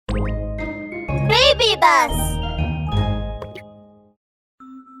Baby Bus!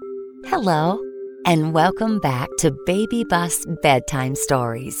 Hello, and welcome back to Baby Bus Bedtime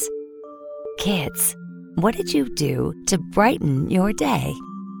Stories. Kids, what did you do to brighten your day?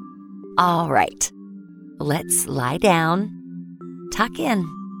 All right, let's lie down, tuck in,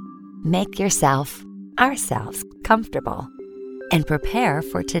 make yourself, ourselves, comfortable, and prepare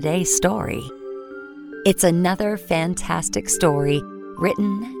for today's story. It's another fantastic story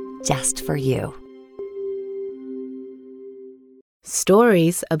written just for you.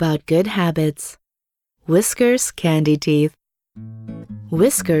 Stories about good habits. Whiskers Candy Teeth.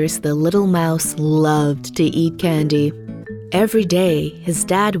 Whiskers the little mouse loved to eat candy. Every day, his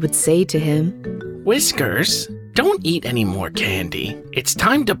dad would say to him, "Whiskers, don't eat any more candy. It's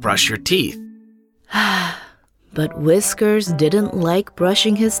time to brush your teeth." But Whiskers didn't like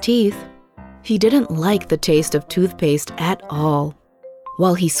brushing his teeth. He didn't like the taste of toothpaste at all.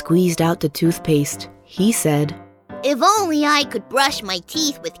 While he squeezed out the toothpaste, he said, "If only I could brush my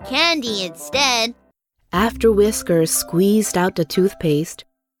teeth with candy instead." After Whiskers squeezed out the toothpaste,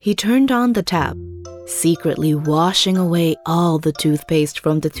 he turned on the tap, secretly washing away all the toothpaste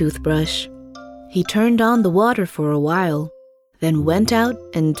from the toothbrush. He turned on the water for a while, then went out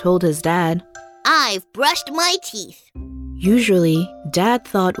and told his dad, "I've brushed my teeth." Usually, Dad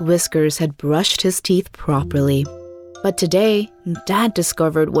thought Whiskers had brushed his teeth properly. But today, Dad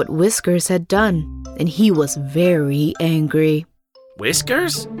discovered what Whiskers had done, and he was very angry.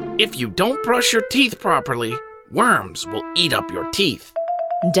 "Whiskers, if you don't brush your teeth properly, worms will eat up your teeth."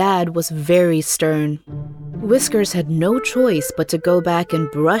 Dad was very stern. Whiskers had no choice but to go back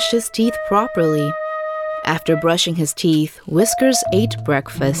and brush his teeth properly. After brushing his teeth, Whiskers ate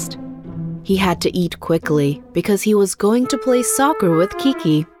breakfast. He had to eat quickly because he was going to play soccer with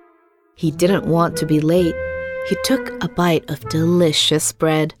Kiki. He didn't want to be late. He took a bite of delicious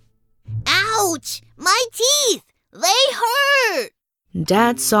bread. Ouch! My teeth! They hurt!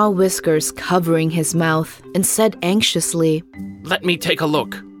 Dad saw Whiskers covering his mouth and said anxiously, "Let me take a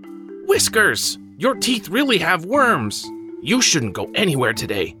look. Whiskers, your teeth really have worms. You shouldn't go anywhere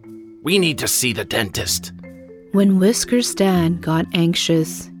today. We need to see the dentist." When Whiskers' dad got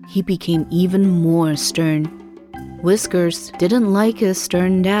anxious, he became even more stern. Whiskers didn't like his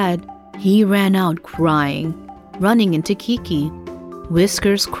stern dad. He ran out crying, running into Kiki.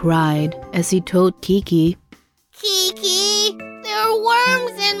 Whiskers cried as he told Kiki, "Kiki, there are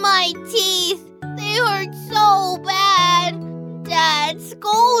worms in my teeth. They hurt so bad. Dad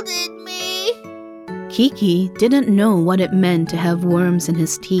scolded me." Kiki didn't know what it meant to have worms in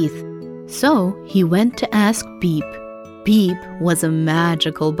his teeth, so he went to ask Beep. Beep was a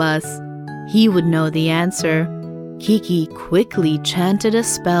magical bus. He would know the answer. Kiki quickly chanted a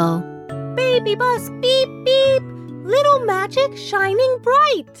spell. "Baby bus, beep, beep, little magic shining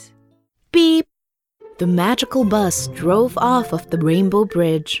bright." Beep! The magical bus drove off of the Rainbow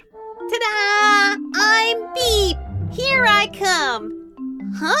Bridge. Ta-da! I'm Beep. Here I come.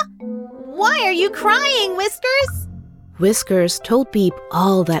 Huh? Why are you crying, Whiskers? Whiskers told Beep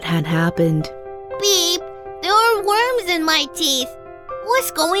all that had happened. "Beep, there are worms in my teeth.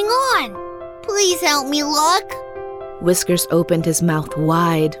 What's going on? Please help me look." Whiskers opened his mouth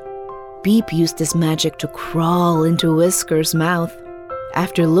wide. Beep used his magic to crawl into Whiskers' mouth.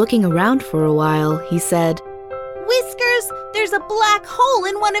 After looking around for a while, he said, Whiskers, there's a black hole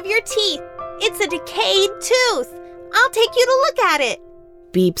in one of your teeth. It's a decayed tooth. I'll take you to look at it.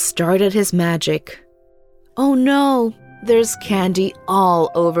 Beep started his magic. Oh no, there's candy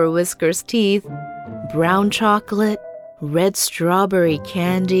all over Whiskers' teeth. Brown chocolate, red strawberry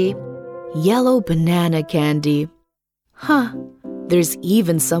candy, yellow banana candy. Huh, there's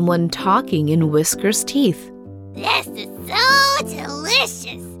even someone talking in Whiskers' teeth. "This is so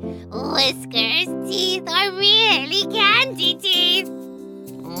delicious. Whiskers' teeth are really candy teeth."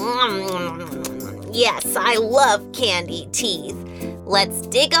 Yes, I love candy teeth. Let's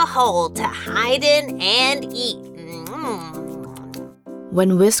dig a hole to hide in and eat.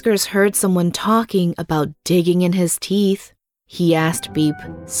 When Whiskers heard someone talking about digging in his teeth, he asked Beep,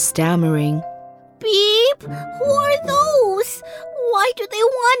 stammering, "Beep, who are those? Why do they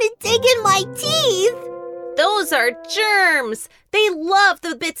want to dig in my teeth?" Those are germs. They love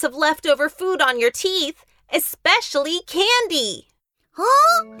the bits of leftover food on your teeth, especially candy.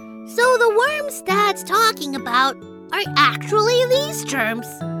 Huh? So the worms Dad's talking about are actually these germs.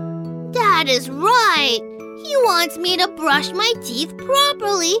 Dad is right. He wants me to brush my teeth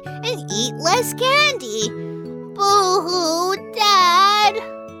properly and eat less candy. Boo-hoo, Dad.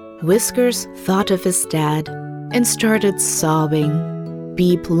 Whiskers thought of his dad and started sobbing.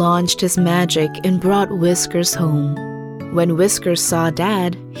 Beep launched his magic and brought Whiskers home. When Whiskers saw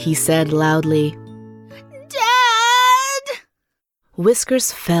Dad, he said loudly,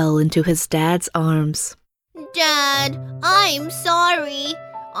 Whiskers fell into his dad's arms. Dad, I'm sorry.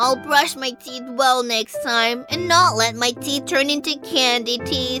 I'll brush my teeth well next time and not let my teeth turn into candy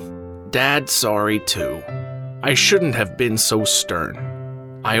teeth. Dad's sorry too. I shouldn't have been so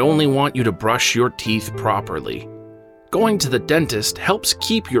stern. I only want you to brush your teeth properly. Going to the dentist helps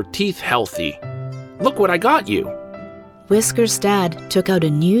keep your teeth healthy. Look what I got you. Whiskers' dad took out a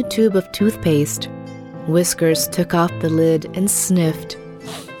new tube of toothpaste. Whiskers took off the lid and sniffed.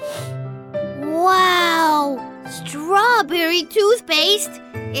 Wow! Strawberry toothpaste!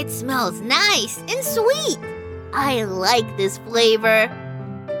 It smells nice and sweet. I like this flavor.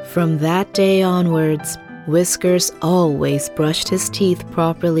 From that day onwards, Whiskers always brushed his teeth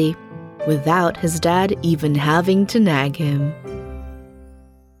properly, without his dad even having to nag him.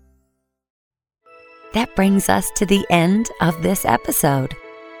 That brings us to the end of this episode.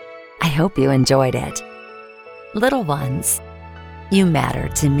 I hope you enjoyed it. Little ones, you matter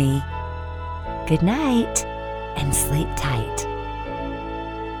to me. Good night and sleep tight.